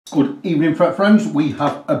Good evening, fret friends. We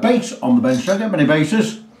have a base on the bench. Don't get many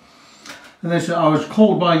bases. And this, I was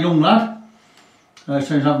called by a young lad saying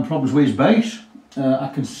he's having problems with his base.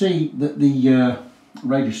 I can see that the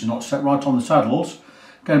radius is not set right on the saddles.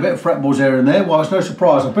 Getting a bit of fret buzz here and there. Well, it's no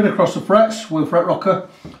surprise. I've been across the frets with a fret rocker.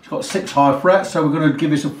 It's got 6 high frets, so we're going to give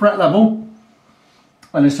this a fret level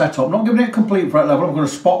and a setup. Not giving it a complete fret level. I'm going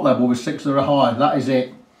to spot level with 6 that are high. That is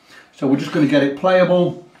it. So we're just going to get it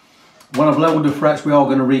playable. When I've leveled the frets, we are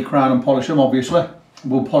going to recrown and polish them, obviously.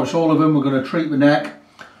 We'll polish all of them. We're going to treat the neck.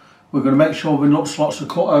 We're going to make sure the nut slots are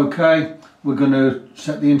cut okay. We're going to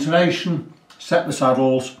set the intonation, set the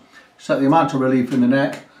saddles, set the amount of relief in the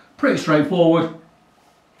neck. Pretty straightforward.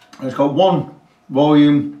 It's got one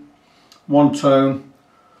volume, one tone,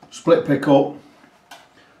 split pickup.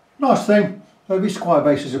 Nice thing. These Squier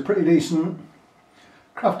bases are pretty decent.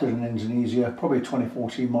 Crafted in Indonesia, probably a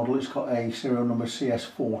 2014 model. It's got a serial number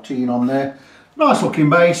CS14 on there. Nice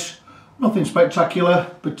looking base, nothing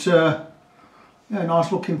spectacular, but yeah,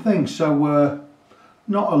 nice looking thing. So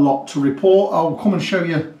not a lot to report. I'll come and show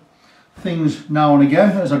you things now and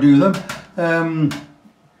again as I do them. I'm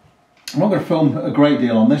not going to film a great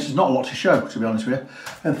deal on this. There's not a lot to show, to be honest with you.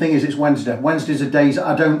 And the thing is, it's Wednesday. Wednesdays are days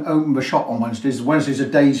I don't open the shop on Wednesdays. Wednesdays are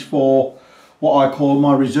days for what I call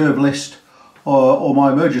my reserve list. Or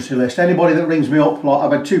my emergency list. Anybody that rings me up, like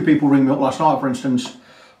I've had 2 people ring me up last night, for instance,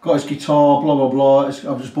 got his guitar, blah blah blah,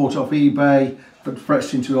 I've just bought it off eBay, but the frets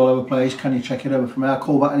seem to be all over the place, can you check it over for me? I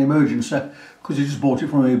call that an emergency, because he just bought it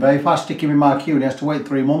from eBay. If I stick him in my queue and he has to wait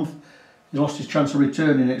 3 months, he's lost his chance of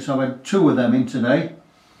returning it. So I've had 2 of them in today.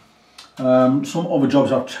 Some other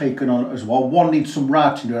jobs I've taken on as well. One needs some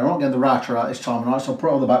routing doing. I'm not getting the router out this time of night, so I'll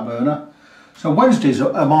put it on the back burner. So Wednesdays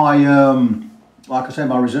are my like I say,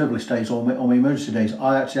 my reserve list days or my emergency days.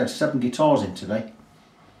 I actually had 7 guitars in today.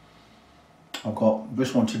 I've got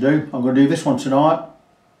this one to do. I'm going to do this one tonight.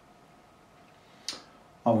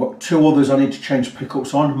 I've got 2 others I need to change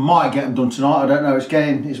pickups on. Might get them done tonight. I don't know.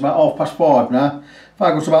 It's about 5:30 now. If I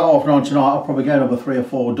go to about 9:30 tonight, I'll probably get another 3 or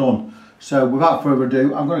 4 done. So without further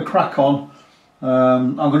ado, I'm going to crack on.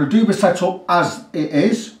 I'm going to do the setup as it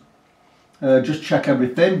is. Just check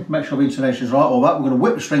everything. Make sure the intonation is right. All that. We're going to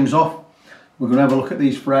whip the strings off. We're going to have a look at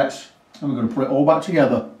these frets and we're going to put it all back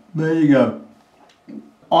together. There you go.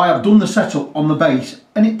 I have done the setup on the bass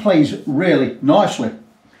and it plays really nicely.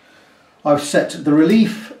 I've set the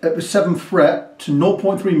relief at the 7th fret to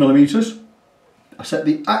 0.3mm. I set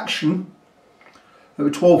the action at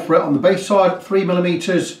the 12th fret on the bass side,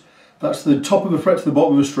 3mm. That's the top of the fret to the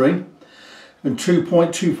bottom of the string. And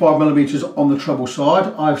 2.25mm on the treble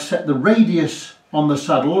side. I've set the radius on the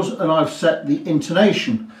saddles and I've set the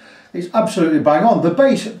intonation. It's absolutely bang on. The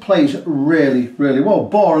bass plays really, really well,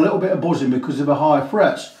 bar a little bit of buzzing because of the high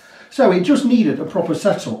frets. So it just needed a proper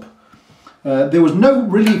setup. There was no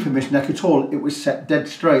relief in this neck at all. It was set dead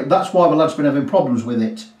straight. That's why the lad's been having problems with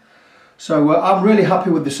it. So I'm really happy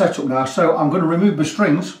with the setup now. So I'm going to remove the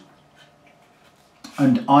strings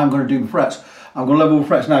and I'm going to do the frets. I'm going to level the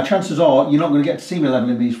frets. Now chances are you're not going to get to see me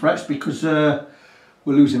leveling these frets because we're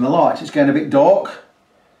losing the light. It's getting a bit dark.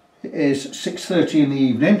 It is 6:30 in the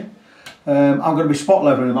evening. I'm going to be spot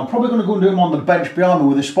leveling them. I'm probably going to go and do them on the bench behind me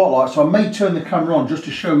with a spotlight, so I may turn the camera on just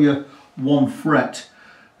to show you 1 fret.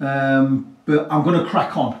 But I'm going to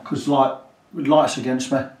crack on because light's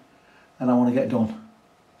against me and I want to get done.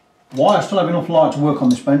 While I still have enough light to work on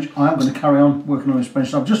this bench, I am going to carry on working on this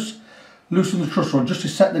bench. So I've just loosened the truss rod just to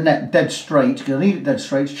set the neck dead straight, because I need it dead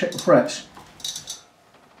straight to check the frets.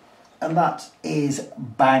 And that is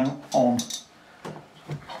bang on.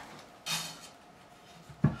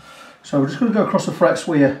 So we're just going to go across the frets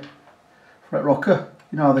with a fret rocker.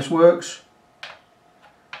 You know how this works.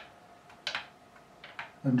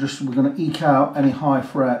 And just we're going to eke out any high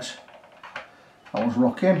frets. That one's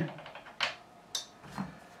rocking.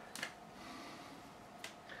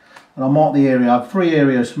 And I'll mark the area. I have 3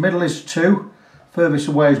 areas. Middle is 2, furthest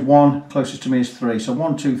away is 1, closest to me is 3. So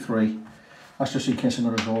 1, 2, 3. That's just in case I'm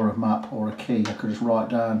going to draw a map or a key. I could just write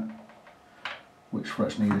down which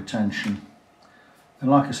frets need attention. And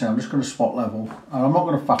like I say, I'm just going to spot level, and I'm not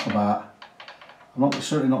going to faff about.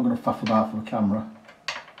 Certainly not going to faff about for the camera.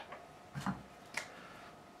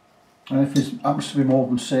 And if it happens to be more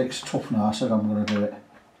than 6, tough now. I said I'm going to do it.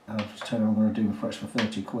 And I've just told you I'm going to do the frets for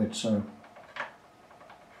 30 quid. So,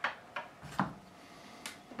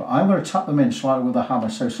 but I'm going to tap them in slightly with a hammer,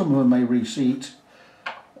 so some of them may reseat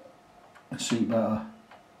and seat better.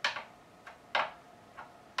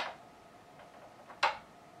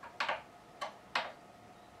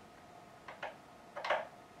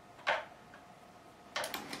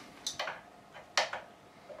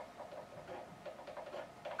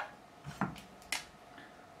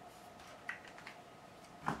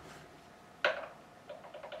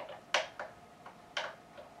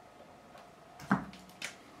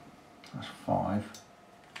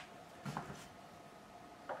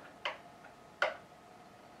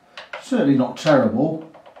 Certainly not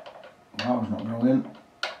terrible. That was not brilliant.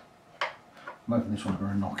 I'm hoping this one's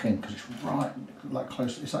going to knock in because it's right that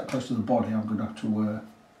close. It's that close to the body. I'm going to have to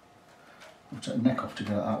take the neck off to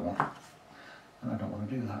get at that one, and I don't want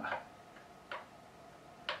to do that.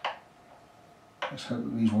 Let's hope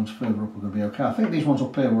that these ones further up are going to be okay. I think these ones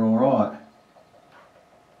up here were all right.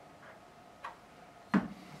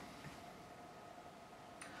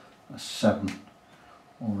 That's 7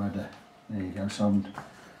 already. There you go. So I'm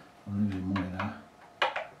losing money now.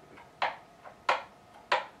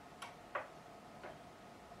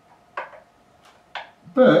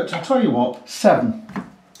 But I'll tell you what, 7.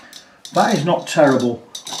 That is not terrible.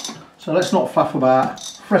 So let's not faff about.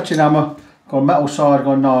 Fretting hammer, got a metal side,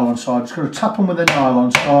 got a nylon side. Just going to tap them with the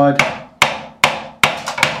nylon side.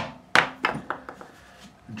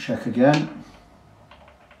 And check again.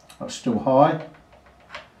 That's still high.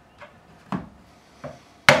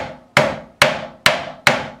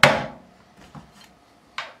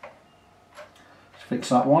 Let's fix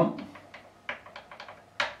that one.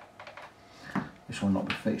 This will not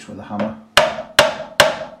be fixed with a hammer.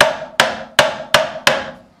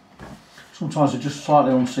 Sometimes they're just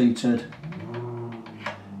slightly unseated.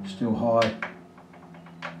 Still high.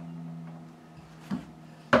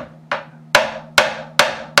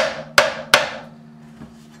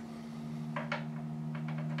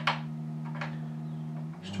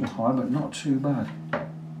 Still high, but not too bad.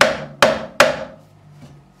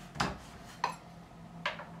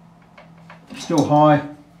 Still high.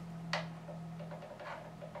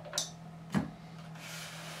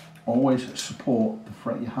 Always support the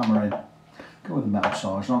fret you're hammering. Go with the metal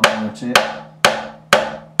side, it's not going to hurt it.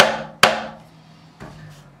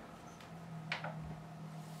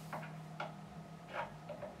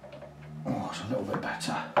 Oh, it's a little bit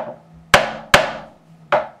better.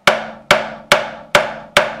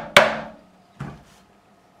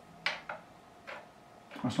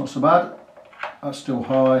 That's not so bad. That's still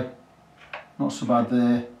high. Not so bad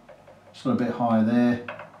there. Still a bit high there.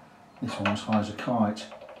 This one's high as a kite.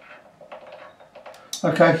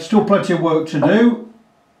 Okay, still plenty of work to do.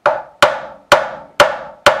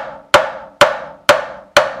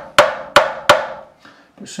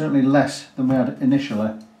 But certainly less than we had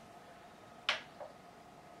initially.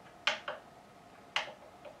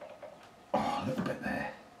 Oh, a little bit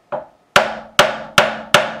there.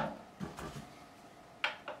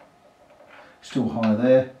 Still high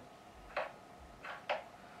there.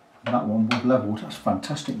 And that one we've levelled, that's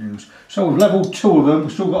fantastic news. So we've levelled 2 of them,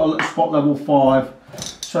 we've still got a little spot level 5.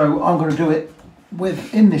 So I'm going to do it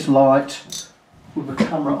within this light with the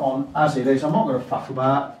camera on as it is. I'm not going to faff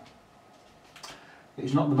about.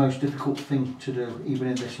 It's not the most difficult thing to do even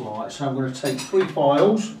in this light. So I'm going to take 3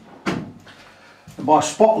 files. And by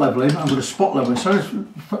spot levelling, I'm going to spot level. Instead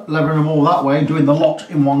of levelling them all that way and doing the lot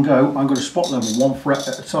in one go, I'm going to spot level 1 fret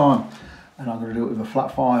at a time. And I'm going to do it with a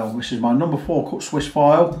flat file. This is my number 4 cut Swiss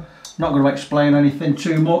file. I'm not going to explain anything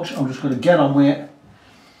too much. I'm just going to get on with it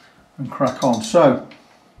and crack on. So,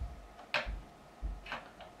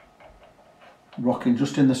 rocking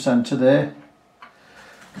just in the centre there.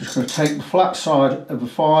 Just going to take the flat side of the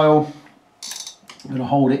file. I'm going to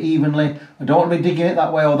hold it evenly. I don't want to be digging it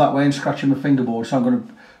that way or that way and scratching my fingerboard. So I'm going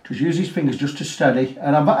to just use these fingers just to steady.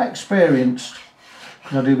 And I'm that experienced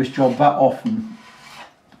because I do this job that often.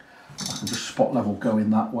 I can just spot level going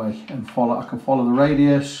that way and follow. I can follow the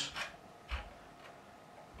radius.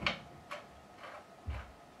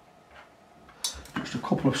 Just a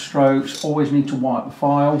couple of strokes. Always need to wipe the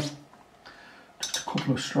file. Just a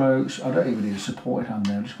couple of strokes. I don't even need a supported hand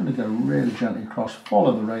there. I'm just going to go really gently across.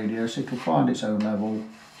 Follow the radius. It can find its own level.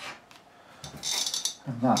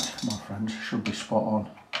 And that, my friends, should be spot on.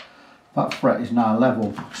 That fret is now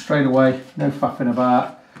level. Straight away. No faffing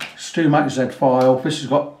about. Stumac Z file. This has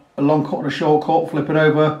got a long cut and a short cut, flip it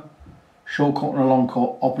over, short cut and a long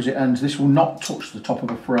cut, opposite ends. This will not touch the top of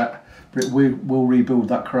the fret, but it will rebuild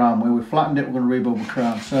that crown. Where we've flattened it, we're going to rebuild the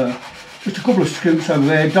crown. So just a couple of scoops over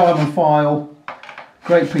there, diamond file,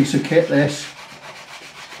 great piece of kit this.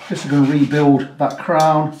 This is going to rebuild that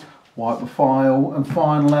crown, wipe the file, and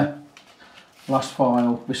finally, last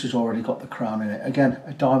file, this has already got the crown in it. Again,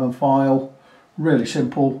 a diamond file, really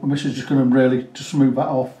simple, and this is just going to really to smooth that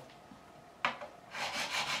off.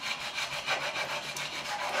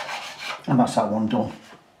 And that's that one done.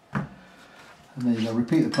 And there you go,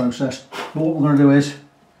 repeat the process. But what we're going to do is,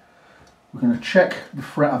 we're going to check the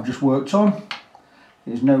fret I've just worked on.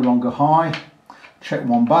 It is no longer high. Check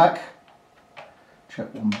one back.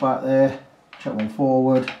 Check one back there. Check one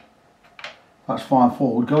forward. That's fine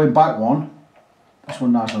forward. Going back one, this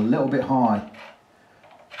one now is a little bit high.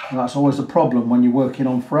 And that's always the problem when you're working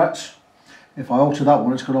on frets. If I alter that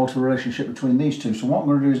one, it's going to alter the relationship between these two. So what I'm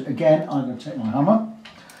going to do is, again, I'm going to take my hammer,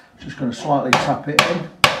 just going to slightly tap it in,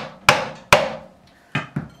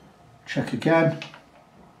 check again,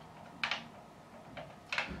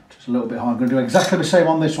 just a little bit high. I'm going to do exactly the same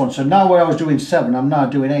on this one. So now where I was doing 7, I'm now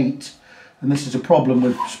doing 8, and this is a problem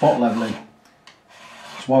with spot levelling.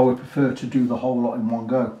 That's why we prefer to do the whole lot in one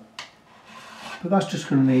go. But that's just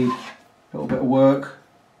going to need a little bit of work.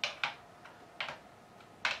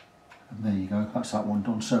 And there you go, that's that one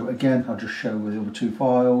done. So again, I'll just show with the other 2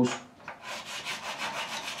 files.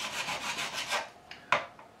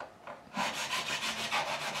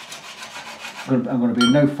 I'm going to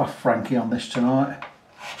be no faff Frankie on this tonight.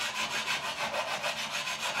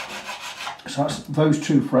 So that's those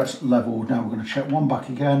 2 frets levelled. Now we're going to check one back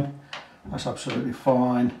again. That's absolutely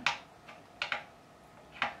fine.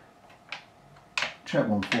 Check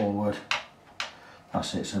one forward.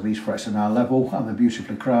 That's it. So these frets are now level and they're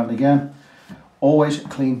beautifully crowned again. Always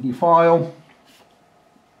clean your file.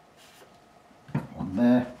 One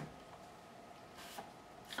there.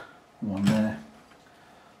 One there.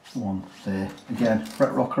 One there. Again,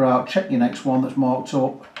 fret rocker out. Check your next one that's marked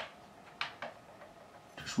up.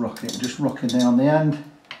 Just rock it. Just rocking there on the end.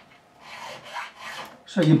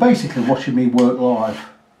 So you're basically watching me work live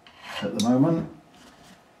at the moment.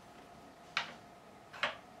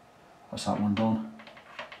 That's that one done.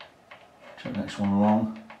 Check the next one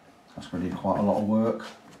along. That's going to need quite a lot of work.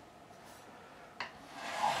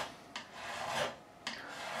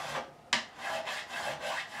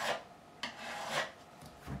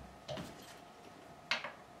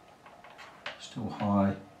 Still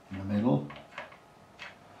high in the middle.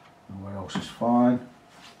 Nowhere else is fine.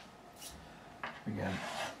 Again.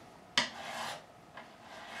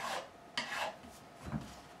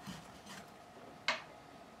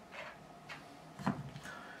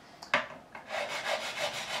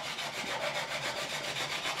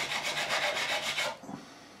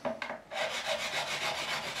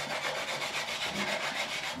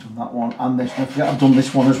 Done that one and this. Don't forget I've done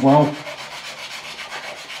this one as well.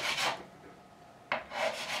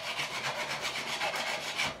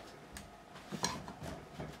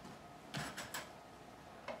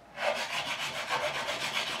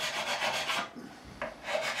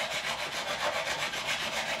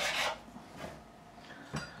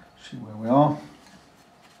 See where we are.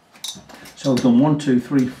 So we've done 1, 2,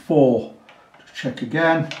 3, 4. Just check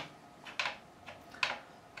again.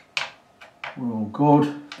 We're all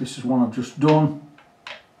good. This is one I've just done.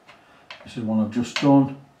 This is one I've just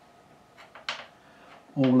done.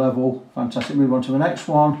 All level. Fantastic. Move on to the next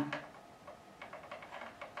one.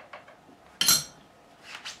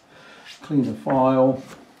 Clean the file.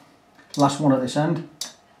 Last one at this end.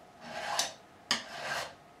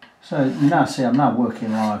 So you now see I'm now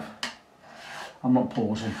working live. I'm not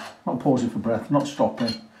pausing. Not pausing for breath. Not stopping.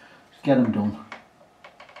 Just get them done.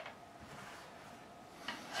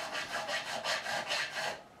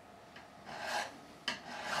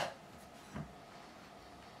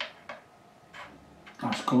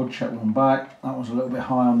 That's good. Check one back. That was a little bit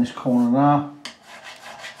high on this corner now.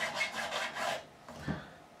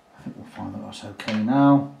 I think we'll find that that's okay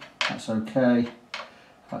now. That's okay.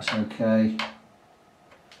 That's okay.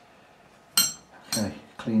 Okay,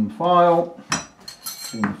 clean file.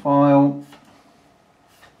 Clean the file.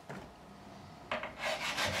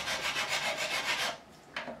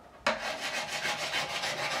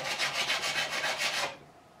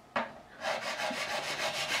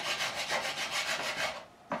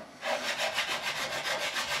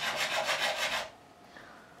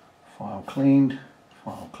 File cleaned,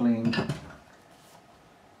 file cleaned.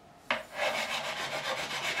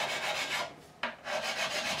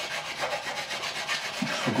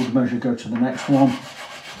 Just for good measure, go to the next one.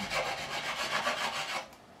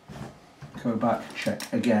 Go back,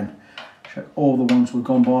 check again. Check all the ones we've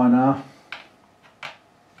gone by now.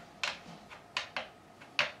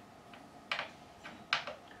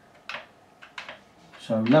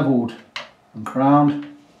 So levelled and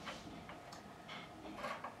crowned.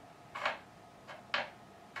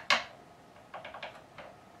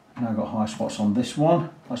 Now got high spots on this one.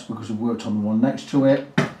 That's because we've worked on the one next to it.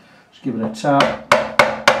 Just give it a tap.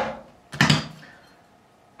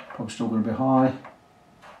 Probably still going to be high.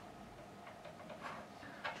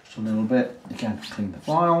 Just a little bit. Again, clean the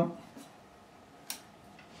file.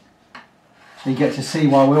 So you get to see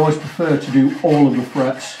why we always prefer to do all of the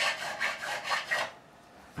frets.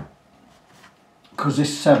 Because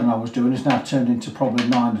this 7 I was doing is now turned into probably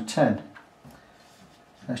 9 or 10.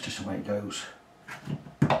 That's just the way it goes.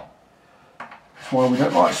 That's why we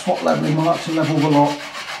don't like spot levelling, we like to level the lot.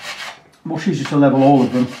 Much easier to level all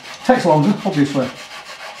of them. Takes longer, obviously.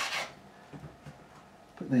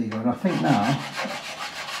 there you go. And I think now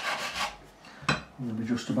we'll be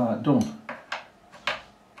just about done.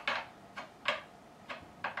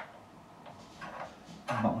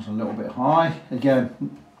 And that was a little bit high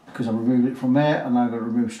again because I removed it from there, and now I've got to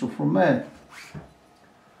remove stuff from there.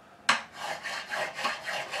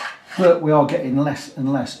 But we are getting less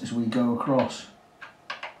and less as we go across.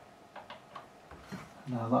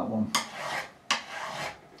 Now that one.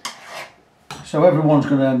 So everyone's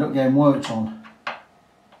going to end up getting worked on.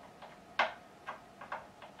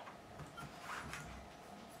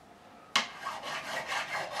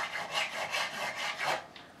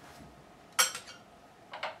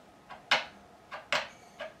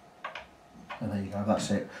 And there you go,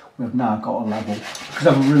 that's it. We've now got a level. Because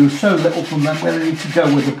I've removed so little from them, we're ready to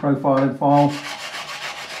go with the profiling file.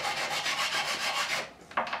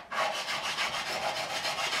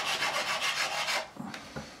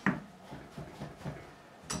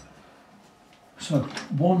 So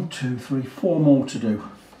 1, 2, 3, 4 more to do.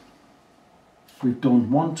 We've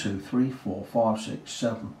done 1, 2, 3, 4, 5, 6,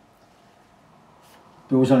 7.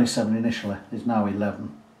 There was only 7 initially, there's now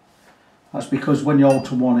 11. That's because when you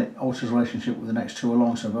alter one, it alters the relationship with the next 2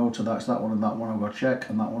 along. So if I alter that's that one and that one, I've got to check,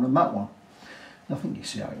 and that one and that one. I think you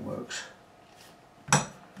see how it works. That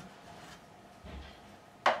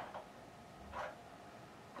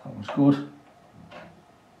one's good.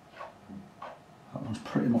 That one's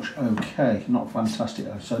pretty much okay, not fantastic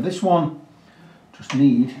though. So this one just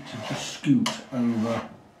need to just scoot over.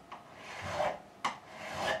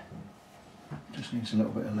 Just needs a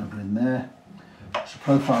little bit of leveling there. So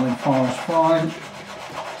profiling file is fine.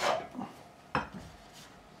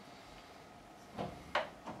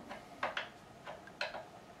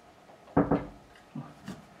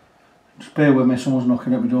 Just bear with me, someone's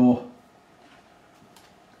knocking at my door.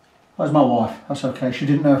 That's my wife, that's okay. She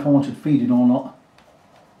didn't know if I wanted feeding or not.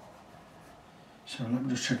 So let me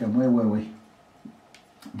just check in, where were we?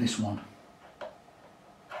 This one.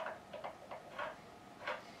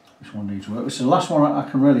 This one needs work. This is the last one I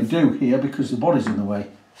can really do here because the body's in the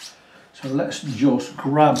way. So let's just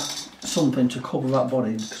grab something to cover that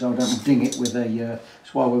body because I don't ding it with a,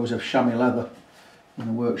 that's why we always have chamois leather in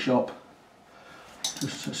the workshop.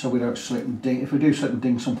 Just so we don't slip and ding. If we do slip and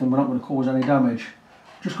ding something, we're not going to cause any damage.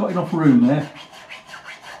 Just got enough room there.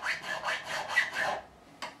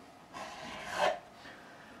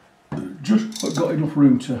 Just got enough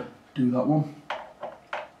room to do that one.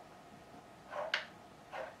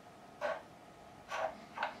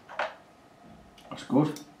 That's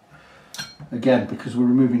good. Again, because we're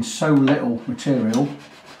removing so little material,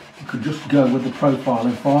 we could just go with the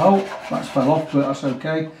profiling file. That's fell off, but that's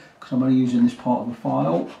okay because I'm only using this part of the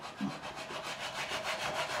file.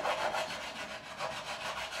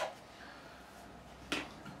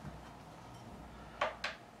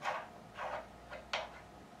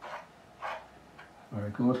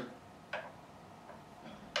 Very good.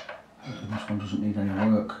 This one doesn't need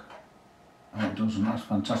any work. And it doesn't, that's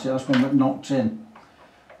fantastic. That's one that knocked in.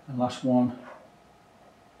 The last one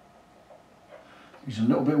is a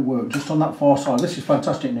little bit of work just on that far side. This is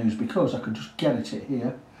fantastic news because I could just get at it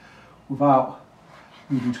here without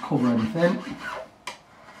needing to cover anything.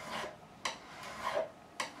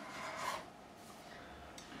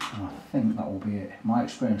 And I think that will be it. My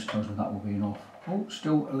experience tells me that will be enough. Oh,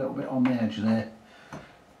 still a little bit on the edge there.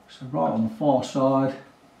 So right on the far side.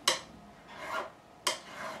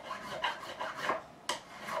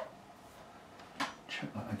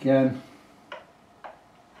 Check that again.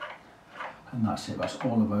 And that's it, that's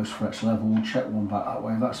all of those frets level. Check one back that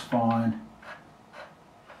way, that's fine.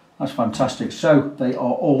 That's fantastic. So they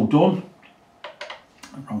are all done.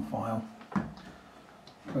 Wrong file.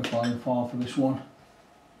 Profiling file for this one.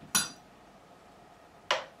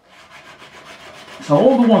 So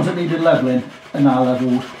all the ones that needed levelling are now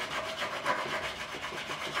levelled.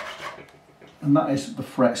 And that is the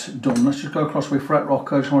frets done. Let's just go across with fret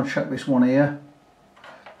rocker. I just want to check this one here.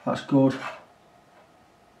 That's good.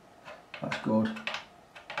 That's good.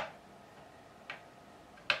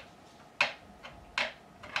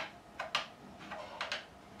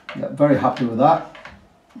 Yeah, very happy with that.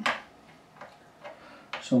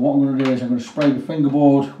 So what I'm going to do is I'm going to spray the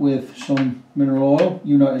fingerboard with some mineral oil.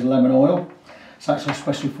 You know it is lemon oil. It's actually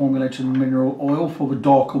specially formulated mineral oil for the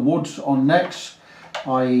darker woods on necks.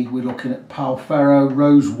 I.e. we're looking at pal ferro,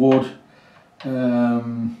 rosewood,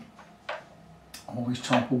 all these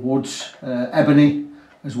type of woods, ebony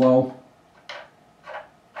as well.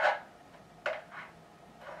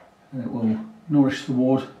 And it will nourish the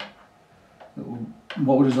wood. It will,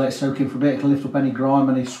 what we'll do is let it soak in for a bit. It'll lift up any grime,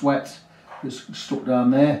 any sweat that's stuck down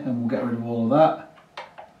there, and we'll get rid of all of that.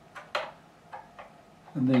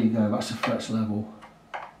 And there you go, that's the frets level.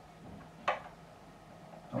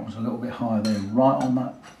 was a little bit higher there, right on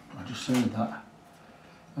that. I just heard that.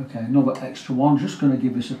 Okay, another extra one. Just going to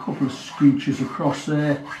give this a couple of scooches across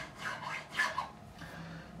there.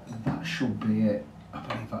 And that should be it. I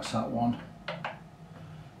believe that's that one.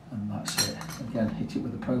 And that's it. Again, hit it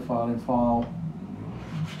with the profiling file.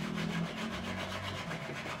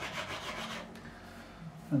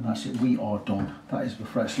 And that's it, we are done. That is the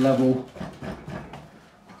frets level.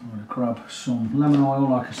 I'm going to grab some lemon oil,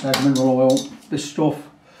 like I said, mineral oil, this stuff.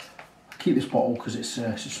 I keep this bottle because it's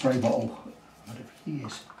a spray bottle. I've had it for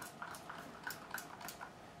years.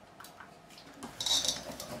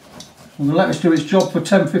 I'm going to let this do its job for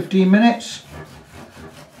 10-15 minutes.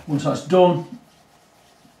 Once that's done,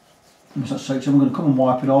 once that's soaked in, I'm going to come and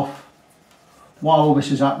wipe it off. While all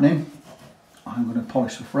this is happening, I'm going to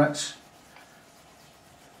polish the frets.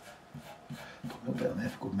 Put a little bit on there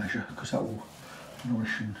for good measure because that will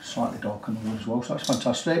nourish and slightly darken the wood as well, so that's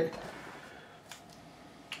fantastic.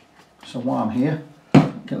 So while I'm here,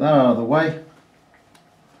 get that out of the way,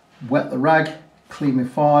 wet the rag, clean my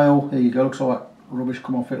file. There you go, looks like rubbish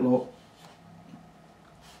come off it, look.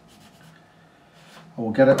 I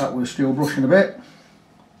will get it back with a steel brush in a bit.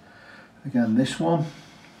 Again, this one,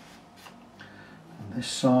 and this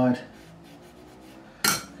side.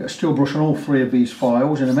 Get a steel brush on all three of these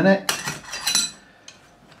files in a minute.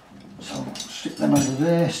 So stick them over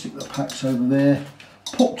there, stick the packs over there.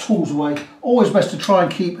 Put tools away. Always best to try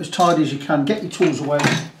and keep as tidy as you can. Get your tools away.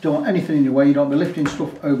 Don't want anything in your way. You don't be lifting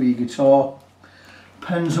stuff over your guitar.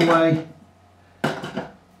 Pens away.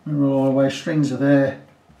 Mineral oil away. Strings are there.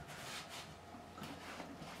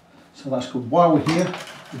 So that's good. While we're here,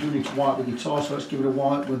 we do need to wipe the guitar, so let's give it a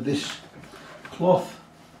wipe with this cloth.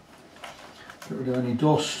 Get rid of any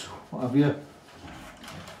dust, what have you.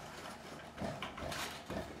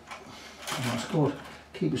 And that's good.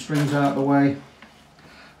 Keep the strings out of the way.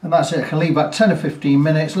 And that's it. I can leave that 10 or 15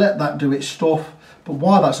 minutes, let that do its stuff. But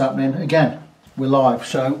while that's happening, again, we're live,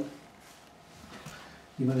 so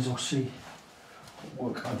you may as well see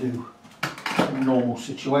what work I do in a normal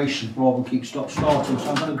situation rather than keep starting. So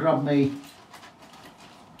I'm going to grab me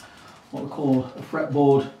what we call a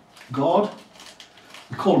fretboard guard.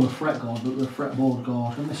 We call them a fret guard, but they're a fretboard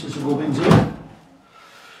guard, and this is the gubbins here.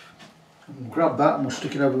 And we'll grab that and we'll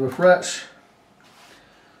stick it over the frets.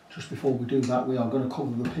 Just before we do that, we are going to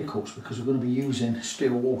cover the pickups because we're going to be using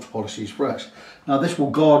steel wool to polish these frets. Now this will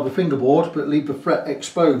guard the fingerboard but leave the fret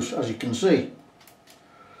exposed, as you can see.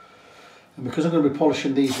 And because I'm going to be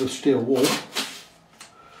polishing these with steel wool,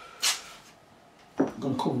 I'm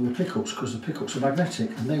going to cover the pickups because the pickups are magnetic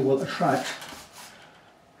and they will attract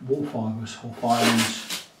wool fibres or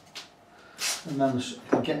filings, and then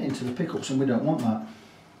they get into the pickups, and we don't want that.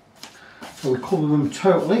 So we cover them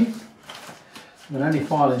totally, and then any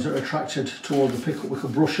filings that are attracted toward the pickup we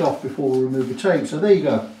can brush off before we remove the tape. So there you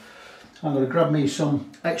go. I'm going to grab me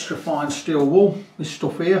some extra fine steel wool, this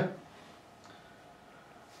stuff here.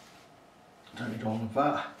 Don't need all of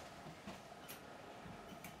that.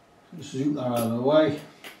 Just zoom that out of the way.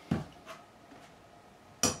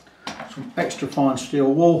 Some extra fine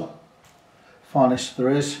steel wool, finest there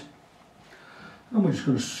is. And we're just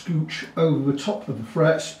going to scooch over the top of the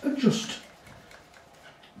frets and just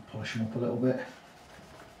polish them up a little bit.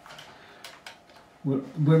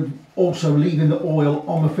 We're also leaving the oil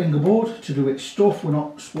on the fingerboard to do its stuff, we're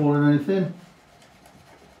not spoiling anything.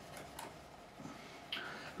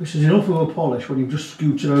 This is enough of a polish when you've just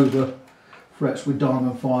scooted over frets with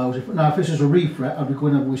diamond files. Now if this is a refret, I'd be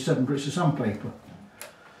going over with 7 grits of sandpaper.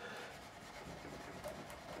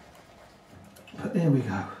 But there we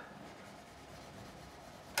go.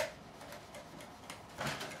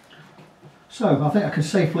 So I think I can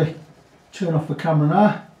safely turn off the camera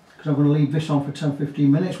now because I'm going to leave this on for 10-15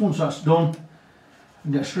 minutes. Once that's done, I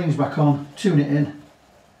can get strings back on, tune it in,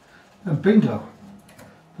 and bingo,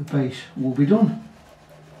 the bass will be done.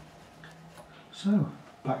 So,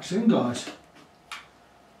 back soon guys.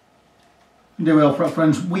 And there we are,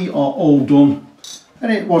 friends, we are all done.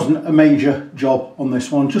 And it wasn't a major job on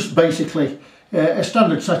this one, just basically a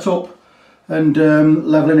standard setup and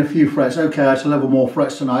leveling a few frets. Okay, I had to level more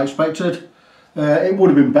frets than I expected. It would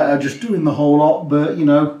have been better just doing the whole lot, but you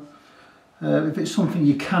know, if it's something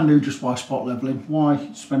you can do just by spot leveling,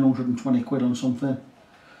 why spend 120 quid on something?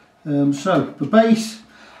 So the bass,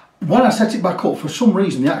 when I set it back up, for some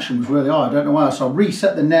reason the action was really high, I don't know why, so I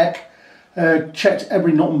reset the neck, checked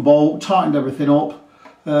every nut and bolt, tightened everything up,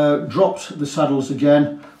 dropped the saddles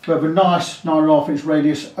again. We have a nice 9.5 inch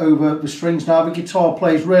radius over the strings now. The guitar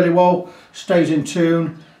plays really well, stays in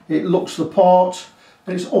tune, it looks the part,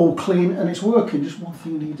 and it's all clean and it's working. Just one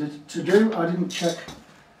thing I needed to do, I didn't check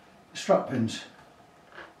the strap pins.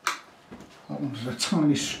 That one's a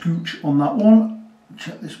tiny scooch on that one.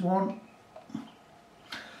 Check this one.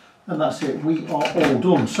 And that's it, we are all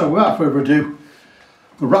done. So without further ado,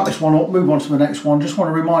 we'll wrap this one up, move on to the next one. Just want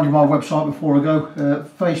to remind you of my website before I go,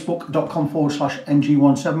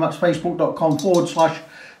 facebook.com/ng17, that's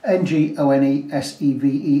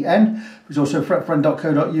facebook.com/NGONESEVEN. There's also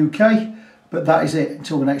fretfriend.co.uk, but that is it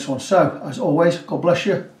until the next one. So as always, God bless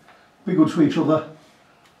you, be good to each other,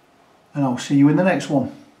 and I'll see you in the next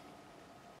one.